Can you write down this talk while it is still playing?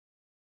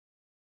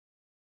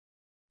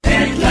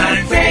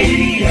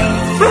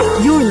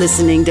You're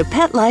listening to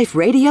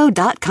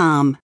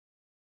PetLifeRadio.com.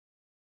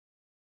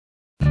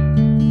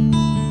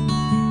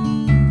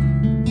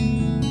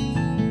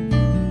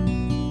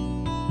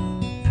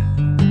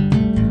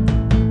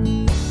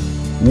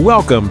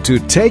 Welcome to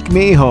Take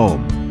Me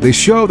Home, the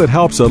show that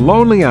helps a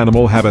lonely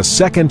animal have a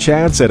second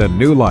chance at a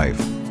new life.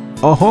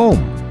 A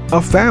home,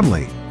 a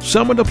family,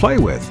 someone to play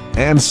with,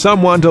 and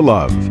someone to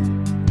love.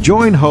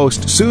 Join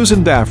host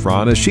Susan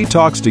Daffron as she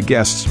talks to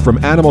guests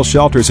from animal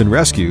shelters and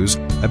rescues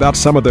about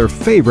some of their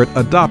favorite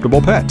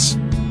adoptable pets.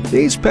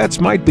 These pets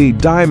might be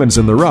diamonds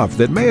in the rough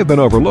that may have been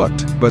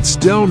overlooked, but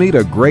still need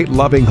a great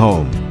loving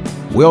home.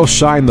 We'll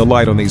shine the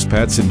light on these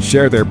pets and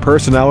share their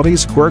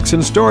personalities, quirks,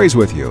 and stories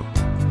with you.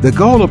 The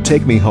goal of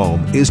Take Me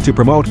Home is to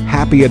promote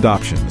happy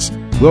adoptions.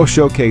 We'll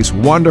showcase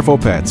wonderful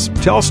pets,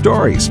 tell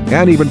stories,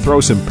 and even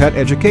throw some pet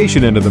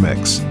education into the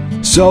mix.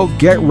 So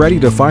get ready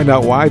to find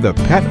out why the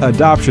pet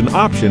adoption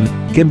option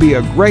can be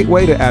a great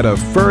way to add a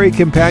furry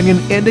companion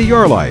into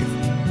your life.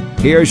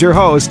 Here's your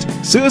host,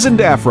 Susan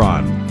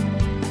Daffron.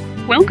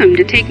 Welcome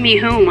to Take Me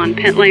Home on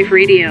Pet Life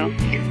Radio.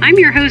 I'm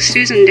your host,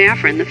 Susan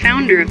Daffron, the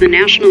founder of the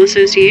National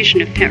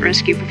Association of Pet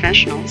Rescue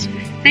Professionals.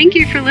 Thank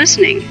you for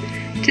listening.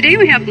 Today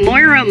we have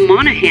Moira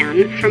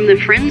Monahan from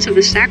the Friends of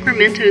the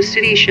Sacramento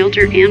City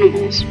Shelter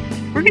Animals.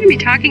 We're going to be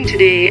talking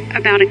today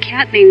about a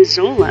cat named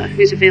Zola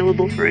who's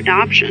available for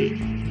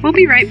adoption. We'll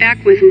be right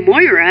back with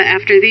Moira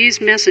after these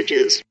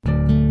messages.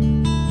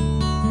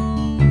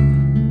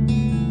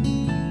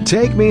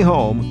 Take Me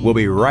Home will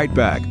be right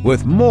back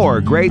with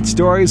more great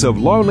stories of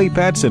lonely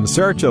pets in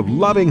search of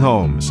loving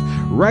homes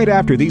right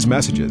after these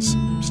messages.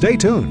 Stay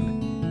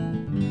tuned.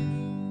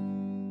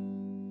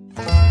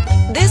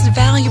 This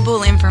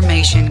valuable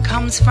information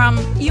comes from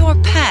your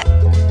pet.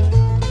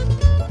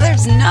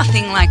 There's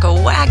nothing like a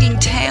wagging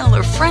tail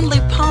or friendly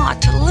paw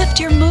to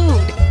lift your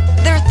mood.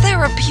 They're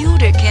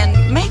therapeutic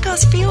and make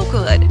us feel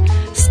good.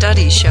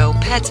 Studies show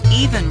pets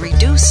even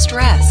reduce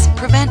stress,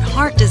 prevent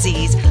heart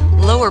disease,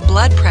 lower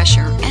blood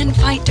pressure, and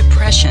fight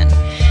depression.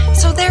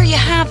 So there you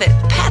have it.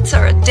 Pets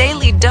are a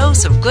daily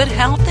dose of good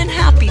health and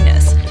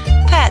happiness.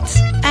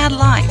 Pets add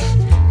life.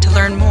 To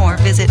learn more,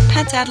 visit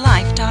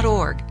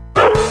petsaddlife.org.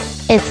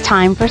 It's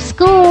time for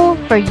school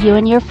for you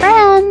and your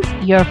friends,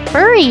 your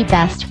furry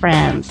best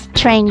friends.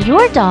 Train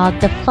your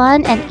dog the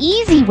fun and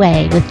easy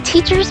way with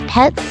Teacher's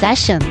Pet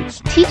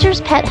Sessions.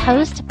 Teacher's Pet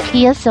host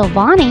Pia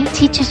Silvani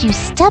teaches you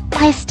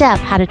step-by-step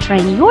how to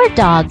train your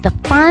dog the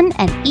fun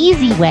and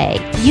easy way.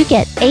 You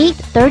get 8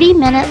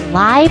 30-minute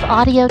live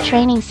audio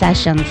training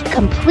sessions,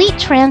 complete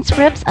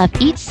transcripts of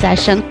each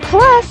session,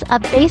 plus a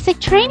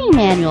basic training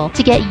manual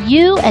to get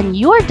you and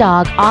your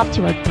dog off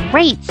to a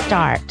great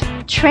start.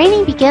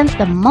 Training begins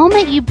the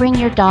moment you bring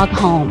your dog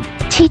home.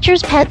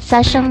 Teacher's Pet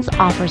Sessions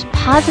offers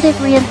positive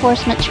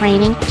reinforcement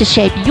training to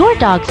shape your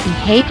dog's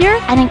behavior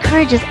and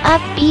encourages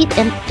upbeat,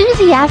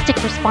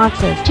 enthusiastic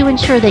responses to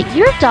ensure that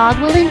your dog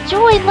will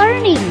enjoy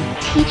learning.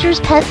 Teacher's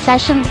Pet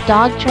Sessions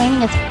dog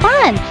training is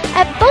fun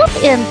at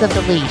both ends of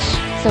the leash.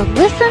 So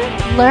listen,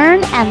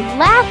 learn, and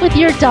laugh with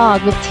your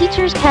dog with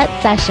Teacher's Pet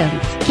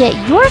Sessions. Get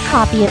your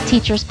copy of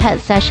Teacher's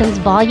Pet Sessions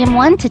Volume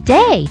 1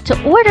 today. To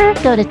order,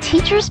 go to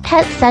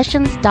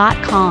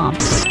teacherspetsessions.com.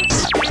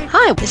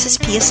 Hi, this is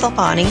Pia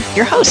Silvani,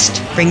 your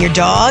host. Bring your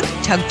dog,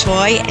 tug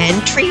toy,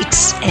 and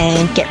treats,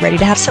 and get ready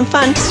to have some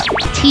fun.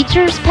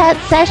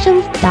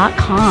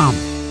 teacherspetsessions.com.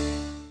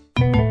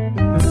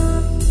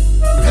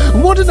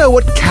 Want to know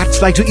what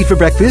cats like to eat for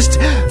breakfast?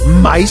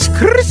 Mice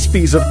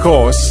Krispies, of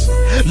course.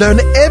 Learn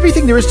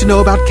everything there is to know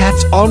about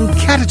cats on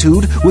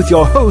Catitude with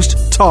your host,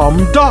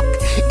 Tom Dock.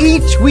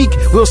 Each week,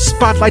 we'll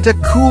spotlight a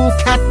cool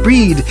cat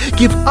breed,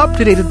 give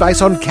up-to-date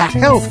advice on cat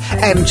health,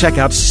 and check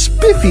out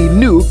spiffy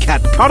new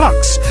cat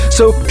products.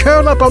 So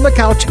curl up on the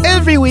couch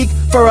every week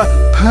for a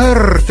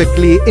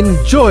perfectly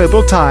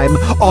enjoyable time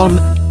on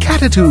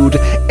Catitude.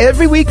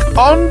 Every week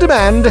on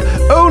demand,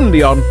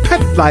 only on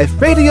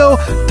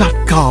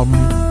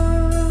PetLifeRadio.com.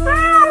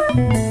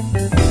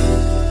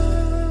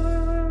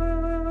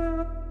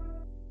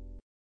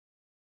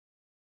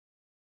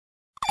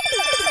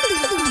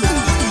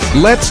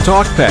 Let's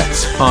Talk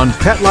Pets on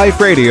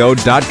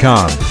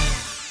PetLifeRadio.com.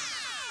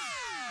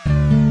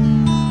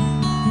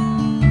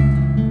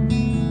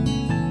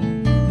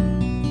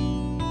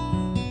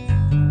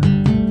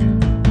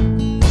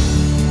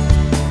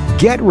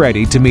 Get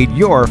ready to meet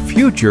your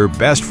future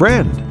best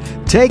friend.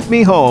 Take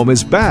Me Home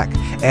is back,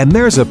 and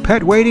there's a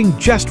pet waiting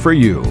just for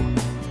you.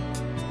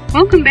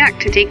 Welcome back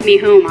to Take Me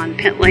Home on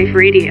Pet Life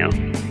Radio.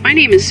 My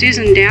name is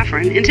Susan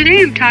Daffron, and today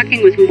I'm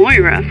talking with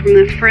Moira from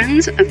the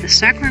Friends of the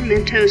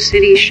Sacramento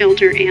City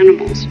Shelter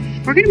Animals.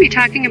 We're going to be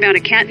talking about a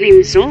cat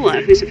named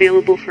Zola who's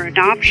available for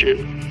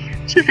adoption.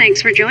 So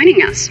thanks for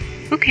joining us.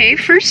 Okay,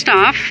 first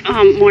off,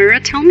 Moira,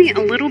 tell me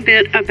a little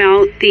bit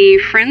about the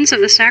Friends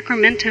of the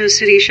Sacramento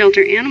City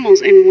Shelter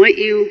Animals and what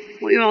you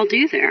all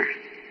do there.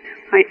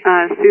 Hi,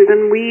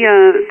 Susan. We,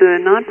 the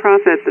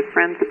nonprofit, the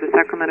Friends of the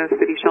Sacramento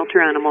City Shelter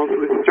Animals,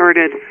 was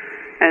started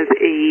as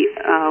a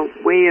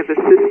way of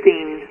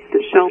assisting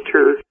the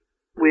shelter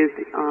with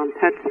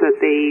pets that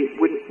they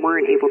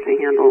weren't able to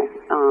handle,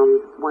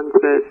 ones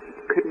that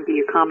couldn't be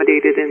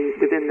accommodated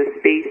within the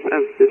space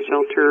of the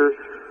shelter,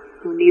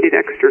 who needed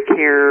extra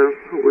care,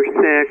 who were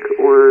sick,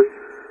 or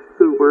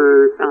who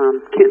were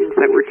kittens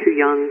that were too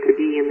young to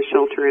be in the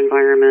shelter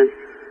environment.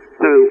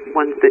 So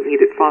ones that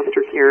needed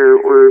foster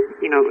care, or,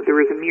 there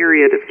was a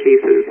myriad of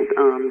cases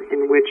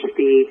in which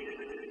the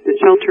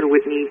shelter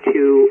would need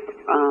to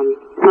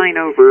sign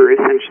over,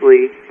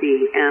 essentially,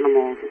 the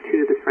animals to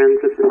the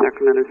Friends of the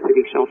Sacramento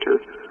City Shelter.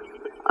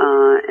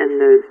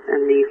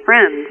 And the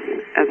Friends,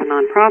 as a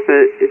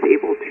nonprofit, is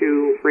able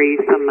to raise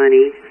some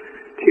money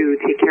to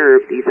take care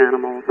of these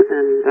animals.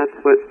 And that's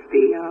what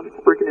the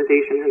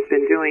organization has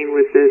been doing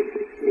with this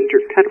major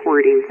pet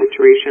hoarding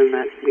situation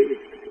that we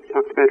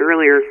talked about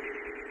earlier,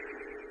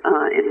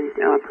 in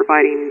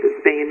providing the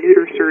spay and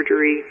neuter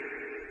surgery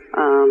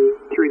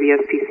through the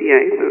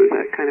SPCA, so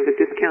at kind of a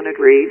discounted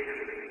rate,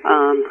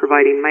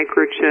 providing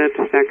microchips,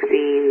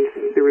 vaccines.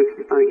 There was,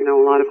 a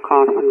lot of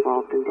costs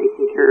involved in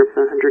taking care of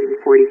the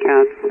 140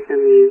 cats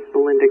in the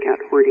Belinda cat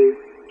hoarding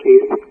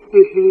case.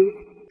 Mm-hmm.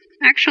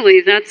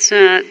 Actually, that's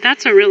a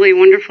really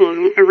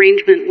wonderful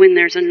arrangement when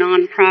there's a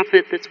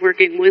nonprofit that's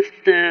working with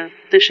the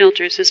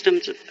shelter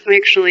systems. I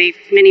actually,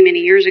 many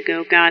years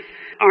ago, got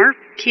our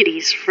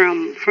kitties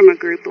from a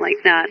group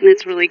like that, and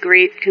it's really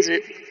great because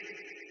it,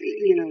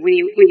 when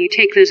you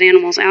take those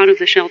animals out of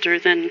the shelter,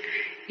 then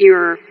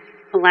you're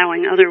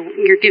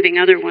giving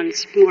other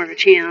ones more of a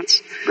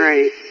chance.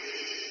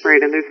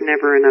 Right, and there's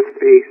never enough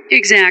space.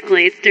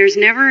 Exactly. There's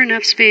never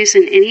enough space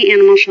in any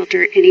animal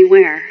shelter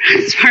anywhere,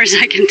 as far as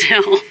I can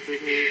tell.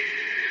 Mm-hmm.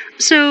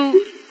 So,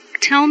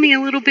 tell me a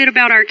little bit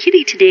about our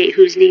kitty today,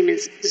 whose name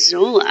is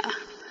Zola.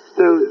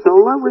 So,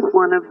 Zola was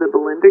one of the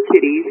Belinda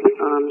kitties.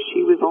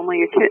 She was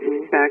only a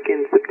kitten back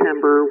in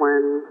September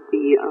when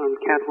the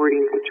cat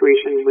hoarding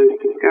situation was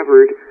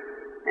discovered,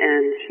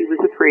 and she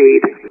was afraid.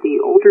 The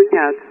older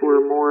cats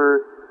were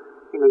more,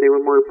 they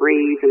were more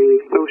brave and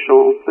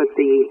social, but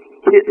the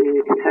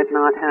kittens had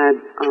not had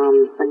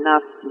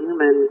enough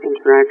human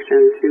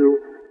interaction to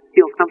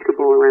feel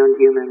comfortable around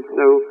humans.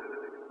 So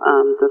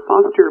the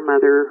foster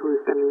mother, who's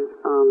been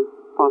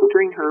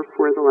fostering her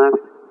for the last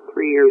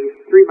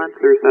 3 months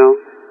or so,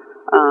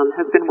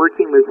 has been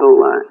working with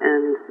Zola.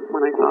 And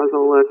when I saw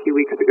Zola a few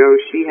weeks ago,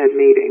 she had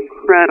made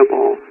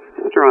incredible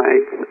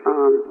strides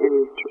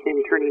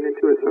in turning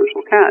into a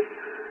social cat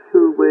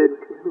who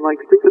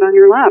likes to sit on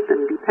your lap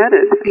and be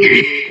petted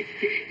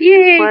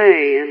Yay. and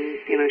play,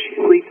 and she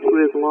sleeps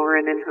with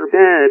Lauren in her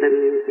bed, and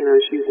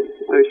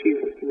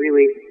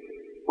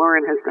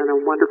Lauren has done a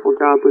wonderful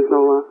job with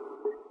Zola.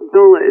 And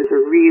Zola is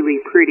a really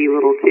pretty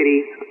little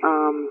kitty.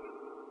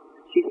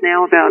 She's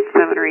now about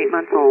 7 or 8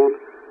 months old,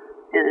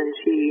 and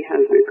she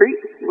has a great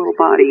little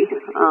body,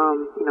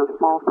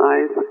 small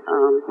size,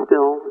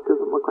 still. It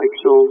doesn't look like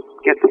she'll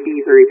get to be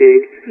very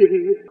big.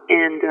 Mm-hmm.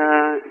 And,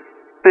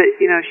 but,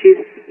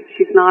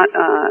 she's not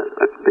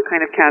the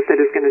kind of cat that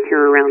is going to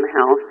tear around the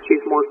house.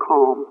 She's more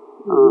calm,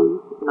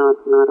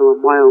 not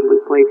wildly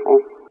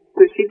playful.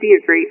 So she'd be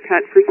a great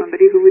pet for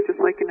somebody who would just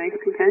like a nice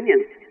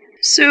companion.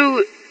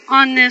 So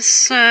on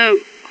this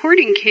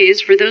hoarding case,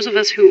 for those of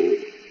us who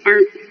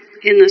aren't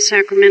in the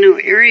Sacramento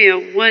area,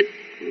 what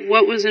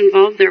was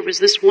involved there? Was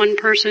this one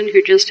person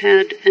who just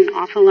had an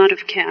awful lot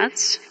of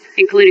cats,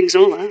 including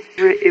Zola?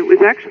 Right. It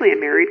was actually a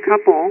married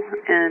couple,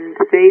 and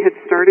they had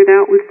started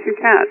out with 2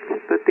 cats,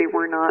 but they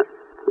were not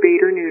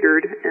spayed or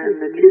neutered,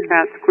 and the 2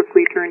 cats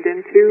quickly turned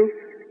into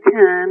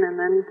 10, and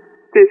then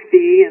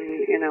 50,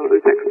 and, it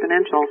was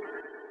exponential.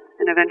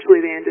 And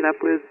eventually they ended up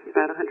with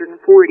about 140.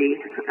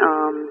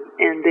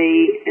 And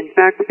they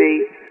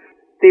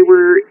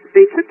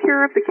took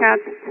care of the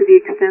cats to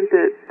the extent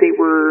that they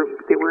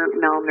weren't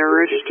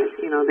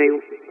malnourished. They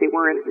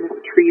weren't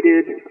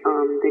mistreated.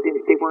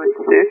 They weren't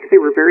sick. They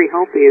were very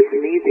healthy. It's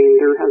amazing.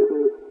 There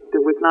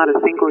was not a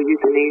single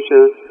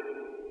euthanasia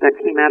that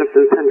came out of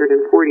those 140.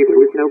 There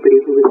was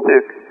nobody who was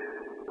sick.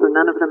 So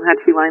none of them had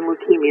feline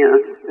leukemia.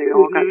 They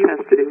all got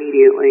tested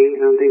immediately.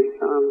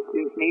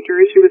 The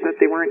major issue was that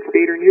they weren't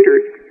spayed or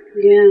neutered.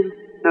 Yeah.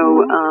 So,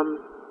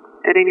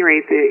 at any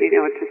rate,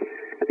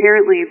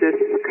 apparently this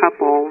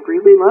couple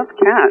really loved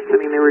cats. I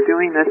mean, they were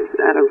doing this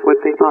out of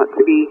what they thought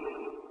to be,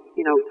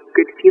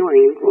 good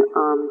feelings.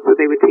 So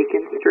they would take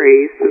in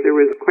strays. So there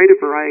was quite a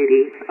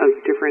variety of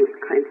different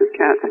kinds of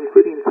cats,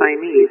 including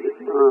Siamese,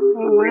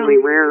 some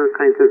really rare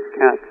kinds of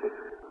cats.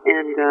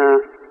 And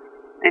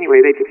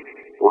anyway, they just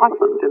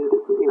blossomed and,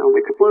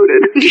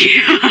 exploded.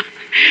 Yeah.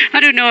 I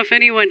don't know if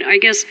anyone, I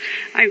guess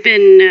I've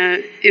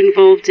been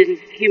involved in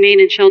humane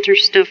and shelter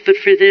stuff, but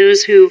for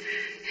those who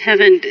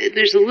haven't,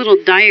 there's a little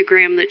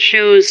diagram that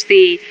shows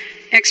the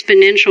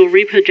exponential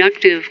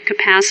reproductive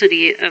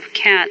capacity of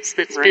cats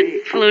that's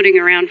been floating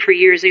around for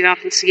years. You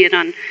often see it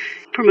on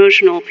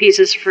promotional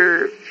pieces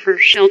for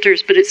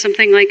shelters, but it's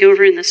something like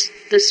over in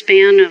the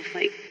span of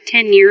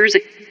 10 years,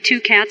 2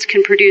 cats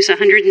can produce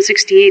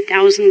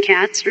 168,000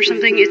 cats or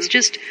something. It's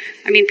just,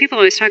 people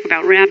always talk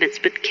about rabbits,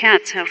 but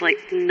cats have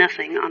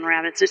nothing on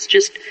rabbits. It's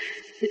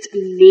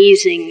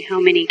amazing how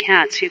many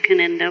cats you can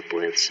end up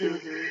with. So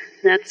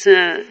that's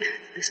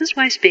this is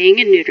why spaying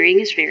and neutering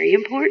is very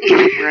important.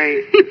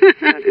 Right.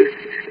 That is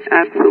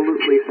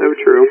absolutely so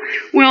true.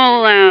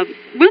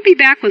 We'll be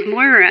back with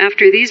Moira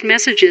after these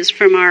messages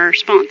from our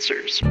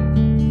sponsors.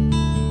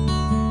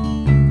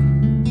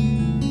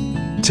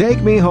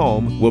 Take Me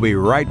Home will be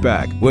right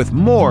back with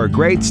more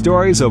great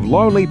stories of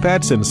lonely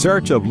pets in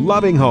search of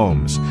loving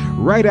homes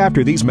right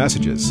after these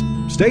messages.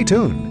 Stay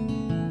tuned.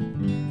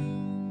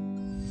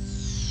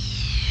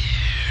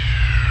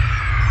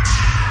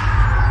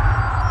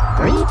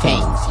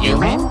 Greetings,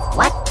 humans.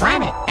 What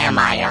planet am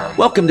I on?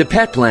 Welcome to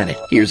Pet Planet.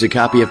 Here's a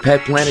copy of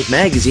Pet Planet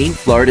Magazine,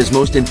 Florida's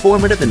most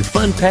informative and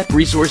fun pet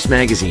resource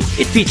magazine.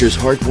 It features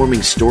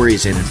heartwarming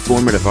stories and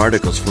informative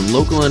articles from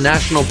local and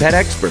national pet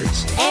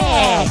experts.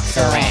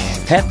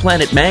 Excellent. Pet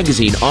Planet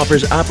Magazine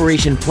offers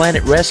Operation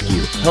Planet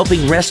Rescue,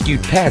 helping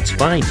rescued pets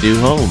find new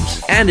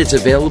homes. And it's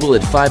available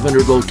at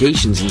 500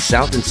 locations in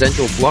South and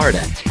Central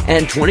Florida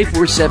and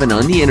 24/7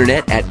 on the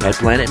internet at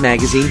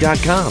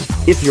PetPlanetMagazine.com.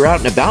 If you're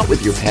out and about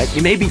with your pet,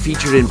 you may be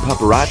featured in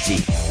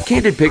Paparazzi,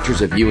 candid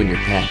pictures of you and your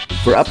pet.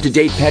 For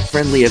up-to-date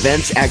pet-friendly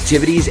events,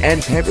 activities,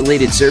 and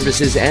pet-related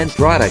services and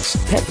products,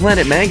 Pet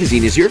Planet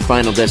Magazine is your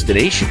final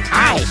destination.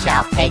 I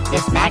shall take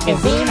this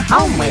magazine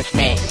home with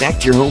me.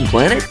 Back to your home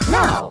planet?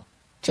 No,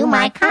 to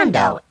my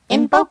condo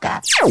in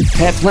Boca.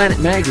 Pet Planet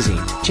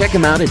Magazine. Check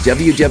them out at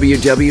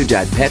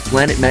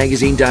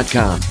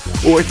www.petplanetmagazine.com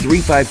or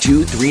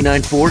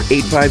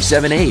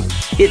 352-394-8578.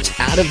 It's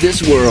out of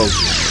this world.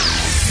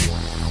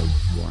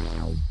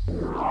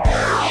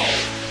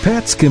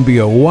 Pets can be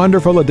a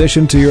wonderful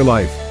addition to your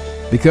life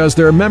because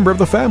they're a member of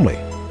the family.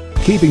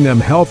 Keeping them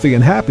healthy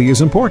and happy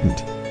is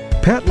important.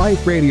 Pet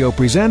Life Radio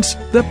presents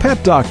The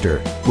Pet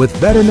Doctor with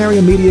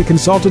veterinary media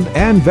consultant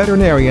and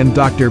veterinarian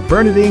Dr.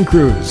 Bernadine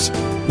Cruz.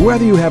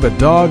 Whether you have a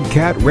dog,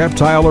 cat,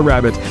 reptile, or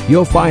rabbit,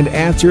 you'll find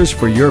answers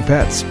for your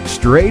pets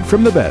straight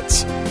from the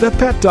vets. The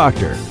Pet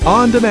Doctor,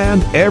 on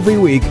demand every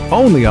week,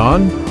 only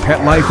on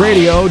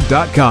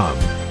PetLifeRadio.com.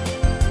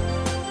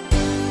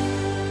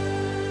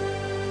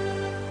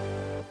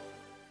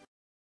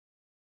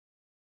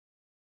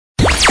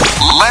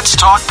 Let's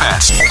talk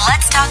pets.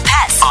 Let's talk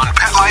pets On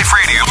Pet Life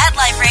Radio. Pet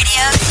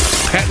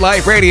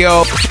Life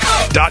Radio.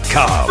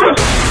 PetLifeRadio.com.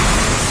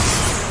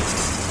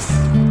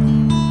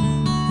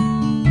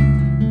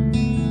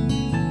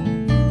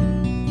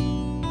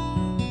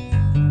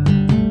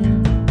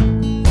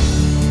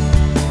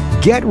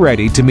 Get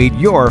ready to meet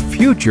your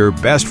future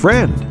best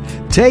friend.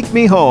 Take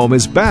Me Home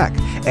is back,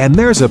 and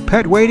there's a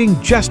pet waiting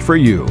just for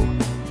you.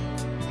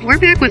 We're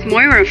back with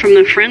Moira from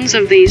the Friends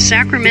of the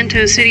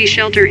Sacramento City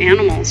Shelter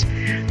Animals.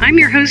 I'm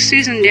your host,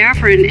 Susan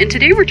Daffron, and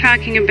today we're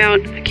talking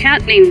about a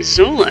cat named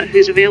Zola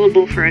who's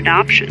available for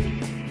adoption.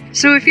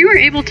 So if you were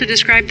able to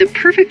describe the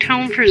perfect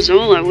home for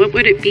Zola, what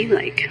would it be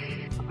like?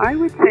 I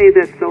would say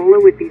that Zola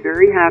would be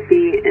very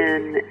happy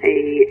in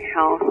a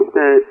house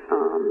that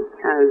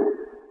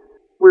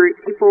where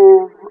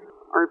people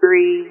are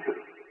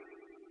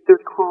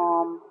they're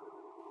calm,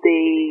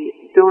 they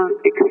don't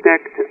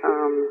expect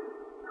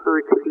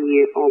her to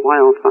be a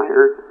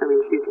wildfire. I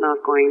mean, she's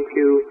not going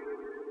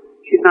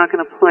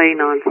to play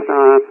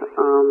nonstop.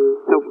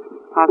 So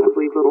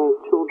possibly little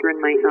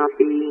children might not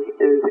be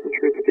as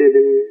interested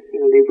in,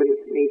 they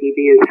wouldn't maybe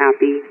be as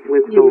happy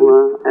with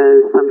Zola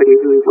as somebody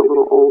who's a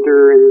little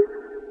older and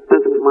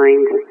doesn't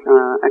mind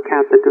a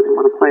cat that doesn't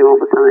want to play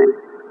all the time.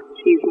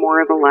 She's more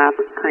of a lap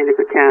kind of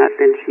a cat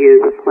than she is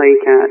a play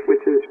cat,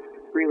 which is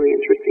really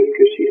interesting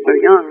because she's so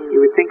young.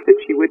 You would think that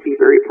she would be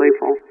very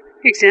playful.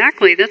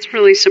 Exactly. That's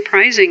really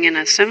surprising in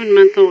a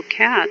 7-month-old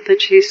cat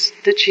that she's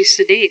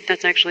sedate.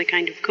 That's actually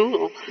kind of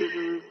cool.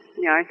 Mm-hmm.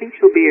 Yeah, I think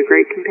she'll be a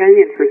great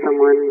companion for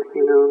someone,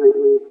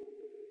 and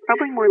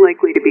probably more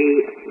likely to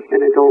be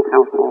an adult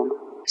household.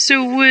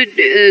 So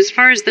as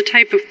far as the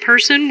type of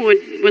person,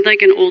 would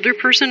like an older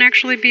person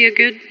actually be a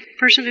good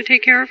person to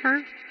take care of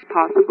her?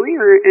 Possibly,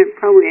 or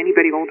probably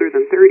anybody older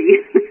than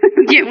 30.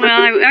 Yeah,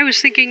 well, I was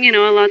thinking,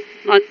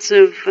 lots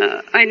of,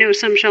 I know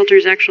some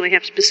shelters actually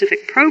have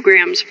specific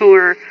programs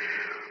for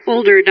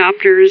older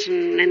adopters,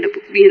 and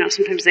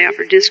sometimes they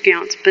offer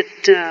discounts, but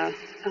a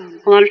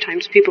lot of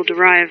times people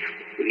derive,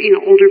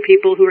 older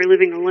people who are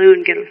living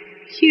alone get a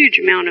huge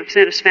amount of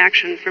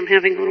satisfaction from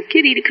having a little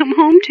kitty to come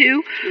home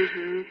to.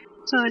 Mm-hmm.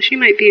 So she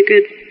might be a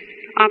good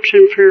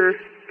option for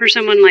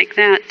someone like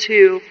that,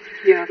 too.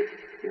 Yeah.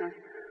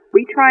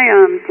 We try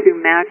to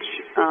match,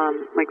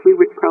 we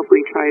would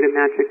probably try to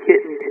match a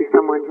kitten to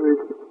someone who's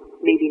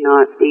maybe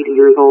not 80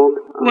 years old.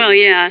 Well,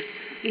 yeah,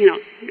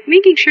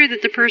 making sure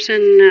that the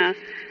person,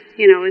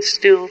 is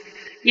still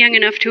young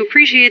enough to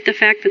appreciate the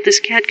fact that this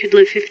cat could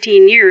live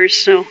 15 years.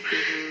 So,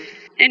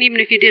 and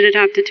even if you did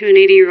adopt it to an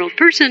 80-year-old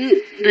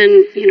person,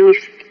 then,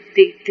 if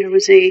there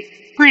was a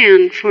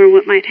plan for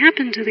what might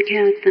happen to the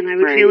cat, then I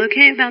would feel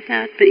okay about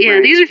that. But yeah,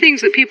 these are things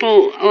that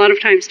people a lot of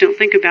times don't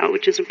think about,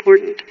 which is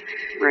important.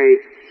 Right.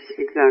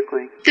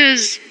 Exactly.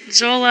 Does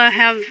Zola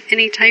have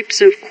any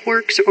types of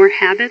quirks or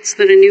habits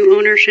that a new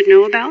owner should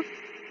know about?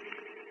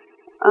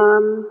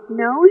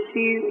 No,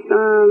 she's,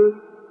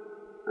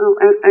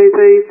 as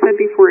I said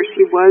before,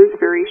 she was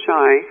very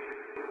shy.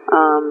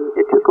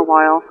 It took a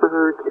while for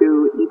her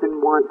to even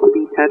want to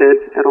be petted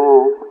at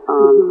all.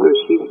 So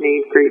she's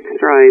made great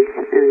strides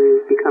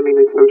in becoming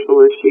as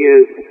social as she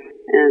is.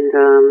 And,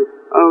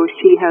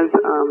 she has,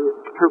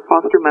 her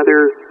foster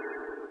mother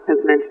has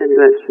mentioned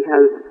that she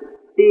has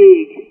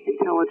big,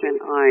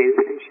 intelligent eyes,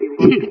 and she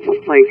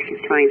looks like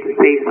she's trying to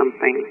say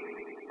something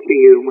to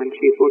you when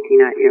she's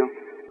looking at you.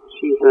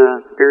 She's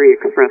very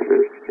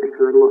expressive in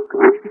her looks.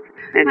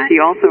 And she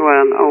also,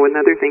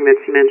 another thing that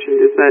she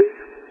mentioned is that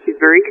she's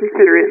very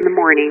considerate in the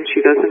morning.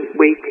 She doesn't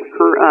wake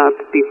her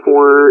up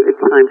before it's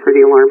time for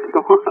the alarm to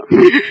go off.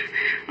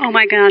 Oh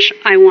my gosh,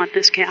 I want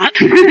this cat.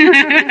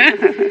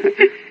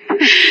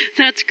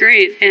 That's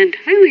great and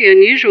highly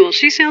unusual.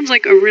 She sounds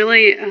like a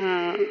really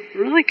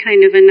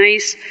kind of a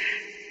nice,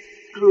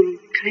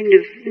 kind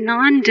of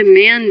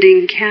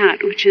non-demanding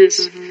cat, which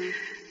is,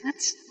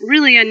 that's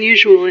really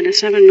unusual in a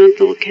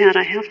 7-month-old cat,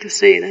 I have to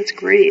say. That's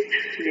great.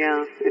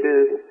 Yeah, it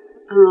is.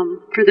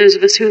 For those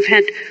of us who have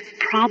had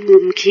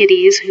problem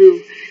kitties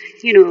who,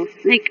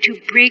 like to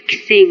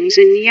break things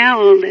and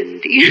yowl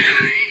and,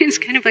 it's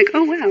kind of like,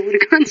 oh wow, what a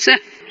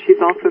concept. She's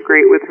also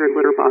great with her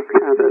litter box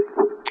habits.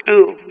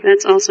 Oh,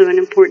 that's also an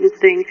important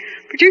thing.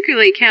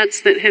 Particularly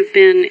cats that have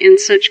been in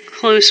such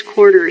close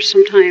quarters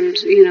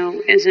sometimes,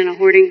 as in a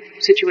hoarding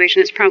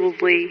situation. It's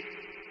probably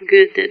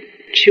good that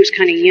she was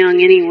kind of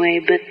young anyway,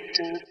 but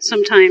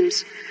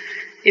sometimes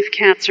if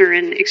cats are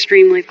in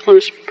extremely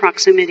close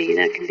proximity,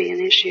 that can be an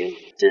issue.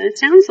 It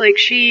sounds like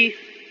she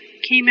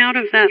came out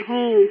of that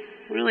whole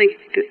really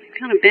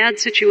kind of bad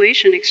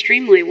situation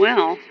extremely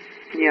well.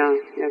 Yeah,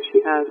 she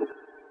has.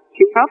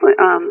 She probably,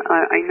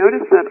 I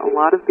noticed that a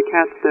lot of the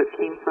cats that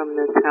came from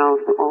this house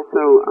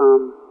also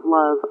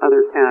love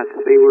other cats.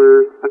 They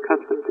were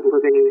accustomed to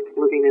living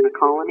in a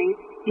colony,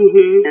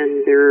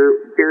 and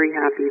they're very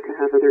happy to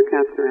have other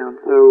cats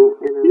around.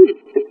 So,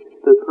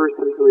 if the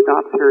person who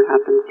adopts her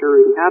happens to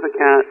already have a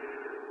cat,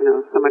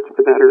 so much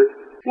the better.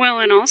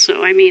 Well, and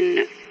also, I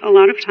mean, a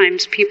lot of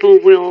times people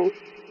will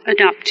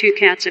adopt 2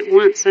 cats at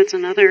once. That's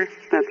another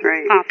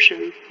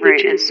option.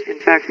 Right, and in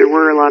fact, there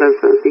were a lot of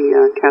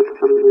the cats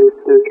from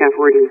the cat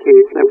hoarding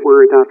case that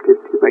were adopted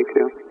 2 by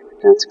 2.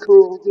 That's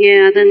cool.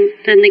 Yeah, then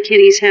the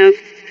kitties have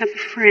a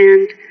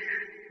friend.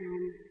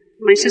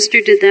 My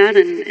sister did that,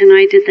 and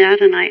I did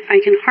that, and I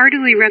can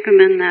heartily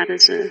recommend that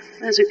as a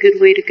good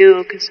way to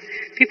go, because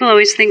people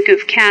always think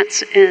of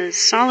cats as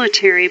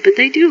solitary, but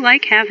they do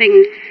like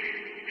having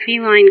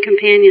feline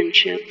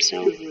companionship,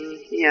 so...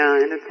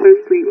 Yeah, and it's so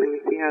sweet when you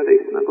see how they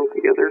snuggle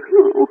together.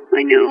 Oh,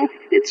 I know.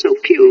 It's so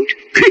cute.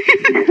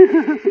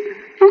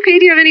 Okay,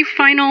 do you have any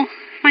final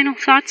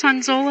thoughts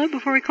on Zola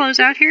before we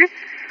close out here?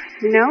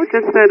 No,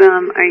 just that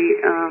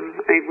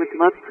I would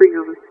love for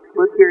your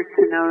listeners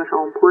to know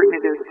how important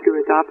it is to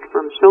adopt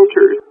from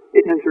shelters.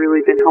 It has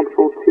really been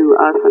helpful to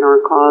us and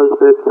our cause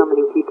that so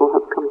many people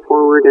have come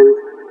forward and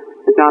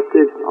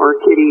adopted our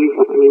kitties.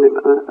 I mean,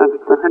 of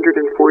the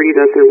 140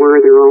 that there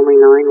were only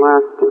 9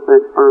 left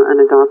that are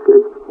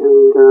unadopted,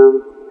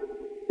 and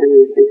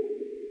it's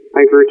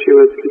by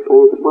virtue of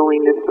people's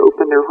willingness to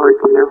open their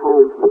hearts and their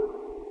homes.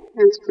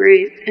 That's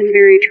great and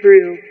very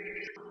true.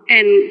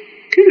 And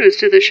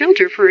kudos to the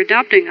shelter for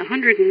adopting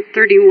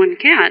 131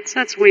 cats.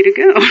 That's the way to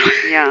go.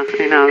 Yeah,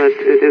 I know.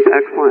 It is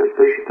excellent.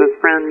 The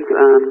Friends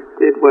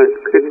did what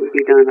couldn't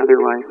be done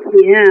otherwise.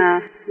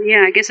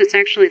 Yeah, I guess it's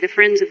actually the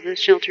Friends of the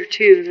shelter,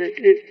 too. That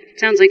it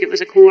sounds like it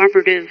was a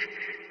cooperative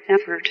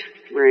effort.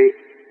 Right.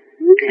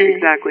 Okay.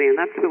 Exactly, and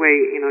that's the way,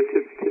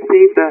 to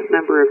save that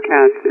number of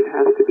cats, it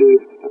has to be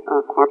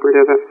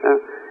cooperative.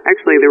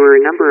 Actually, there were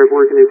a number of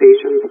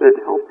organizations that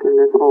helped in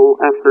this whole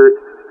effort.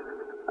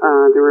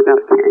 There were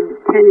about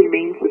 10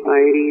 humane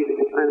societies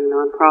and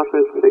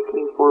nonprofits that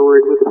came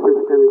forward with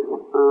assistance,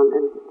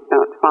 and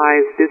about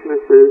 5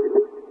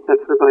 businesses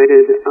that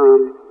provided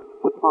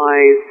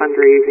supplies,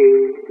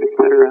 fundraising,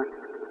 etc.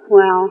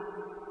 Wow.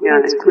 Yeah,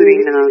 that's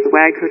including the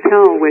WAG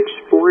Hotel, which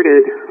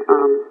boarded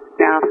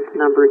vast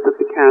numbers of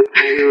the cats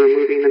while we were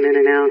moving them in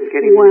and out and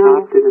getting them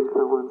adopted and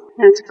so on.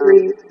 That's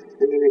great.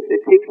 I mean,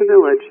 it takes a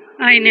village.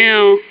 I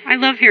know. I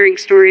love hearing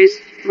stories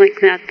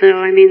like that, though.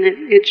 I mean,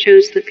 it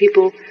shows that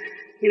people...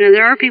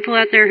 there are people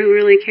out there who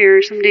really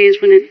care. Some days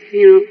when it,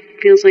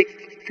 feels like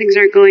things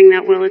aren't going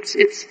that well, it's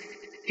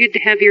good to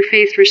have your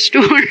faith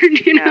restored,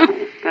 Yeah,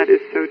 that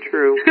is so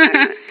true.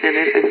 And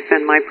it has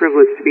been my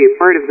privilege to be a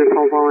part of this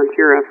whole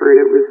volunteer effort.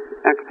 It was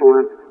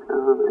excellent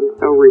and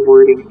so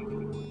rewarding.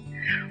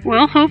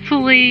 Well,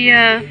 hopefully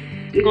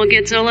we'll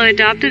get Zola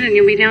adopted and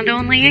you'll be down to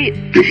only 8.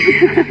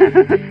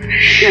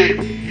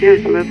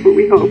 Yes, that's what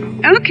we hope.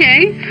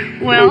 Okay,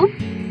 well...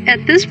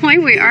 At this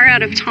point, we are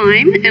out of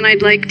time, and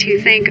I'd like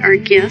to thank our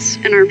guests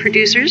and our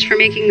producers for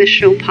making this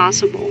show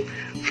possible.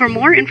 For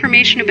more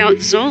information about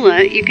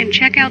Zola, you can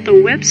check out the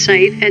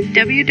website at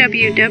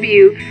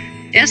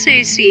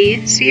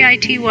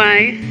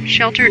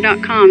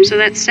www.saccityshelter.com. So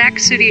that's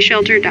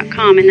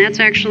saccityshelter.com, and that's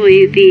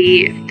actually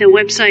the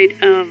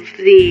website of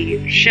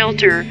the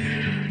shelter.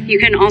 You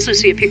can also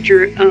see a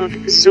picture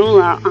of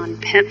Zola on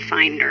Pet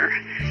Finder.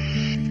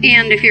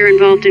 And if you're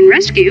involved in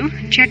rescue,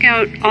 check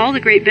out all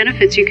the great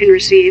benefits you can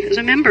receive as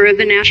a member of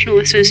the National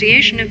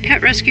Association of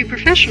Pet Rescue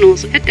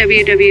Professionals at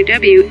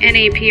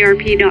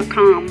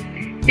www.naprp.com.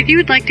 If you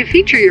would like to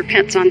feature your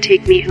pets on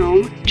Take Me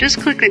Home,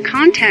 just click the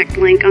contact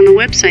link on the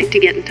website to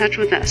get in touch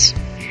with us.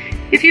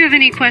 If you have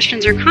any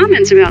questions or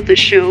comments about this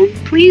show,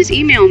 please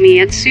email me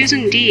at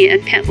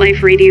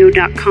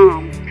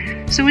susand@petliferadio.com.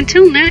 So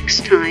until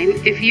next time,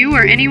 if you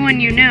or anyone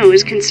you know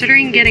is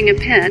considering getting a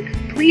pet,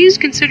 please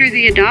consider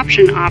the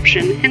adoption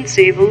option and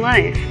save a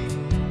life.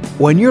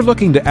 When you're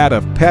looking to add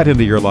a pet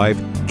into your life,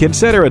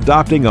 consider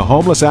adopting a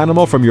homeless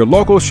animal from your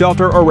local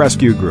shelter or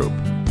rescue group.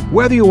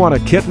 Whether you want a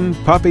kitten,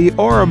 puppy,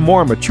 or a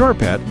more mature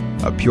pet,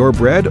 a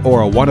purebred or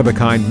a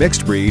one-of-a-kind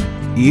mixed breed,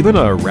 even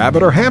a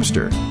rabbit or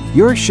hamster,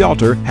 your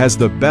shelter has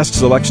the best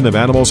selection of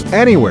animals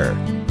anywhere,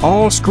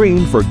 all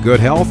screened for good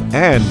health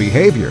and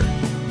behavior.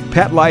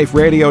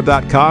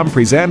 PetLifeRadio.com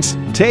presents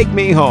Take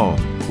Me Home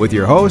with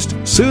your host,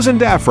 Susan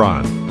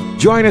Daffron.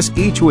 Join us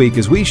each week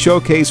as we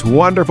showcase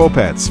wonderful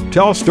pets,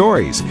 tell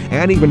stories,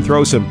 and even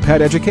throw some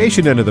pet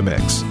education into the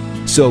mix.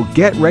 So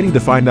get ready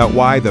to find out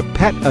why the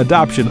pet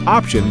adoption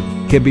option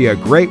can be a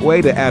great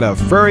way to add a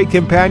furry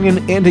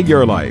companion into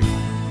your life.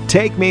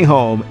 Take Me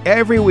Home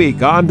every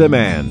week on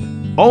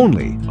demand,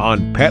 only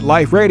on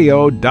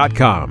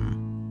PetLifeRadio.com.